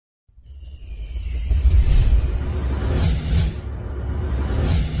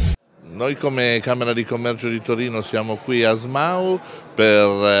Noi come Camera di Commercio di Torino siamo qui a Smau per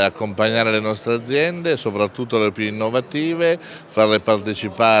accompagnare le nostre aziende, soprattutto le più innovative, farle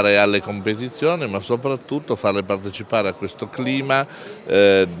partecipare alle competizioni, ma soprattutto farle partecipare a questo clima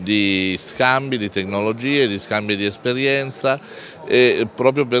di scambi di tecnologie, di scambi di esperienza,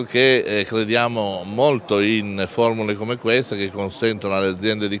 proprio perché crediamo molto in formule come queste che consentono alle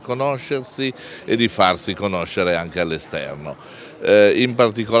aziende di conoscersi e di farsi conoscere anche all'esterno. In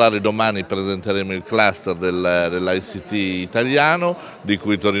particolare domani presenteremo il cluster dell'ICT italiano, di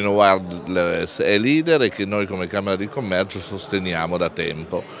cui Torino Wireless è leader e che noi come Camera di Commercio sosteniamo da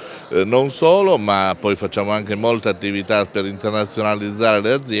tempo. Non solo, ma poi facciamo anche molte attività per internazionalizzare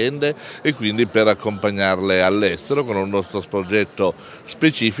le aziende e quindi per accompagnarle all'estero con un nostro progetto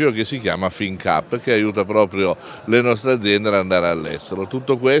specifico che si chiama FinCap, che aiuta proprio le nostre aziende ad andare all'estero.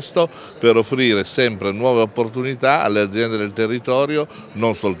 Tutto questo per offrire sempre nuove opportunità alle aziende del territorio,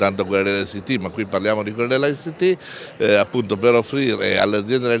 non soltanto quelle dell'ICT, ma qui parliamo di quelle dell'ICT, appunto per offrire alle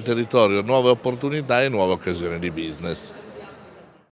aziende del territorio nuove opportunità e nuove occasioni di business.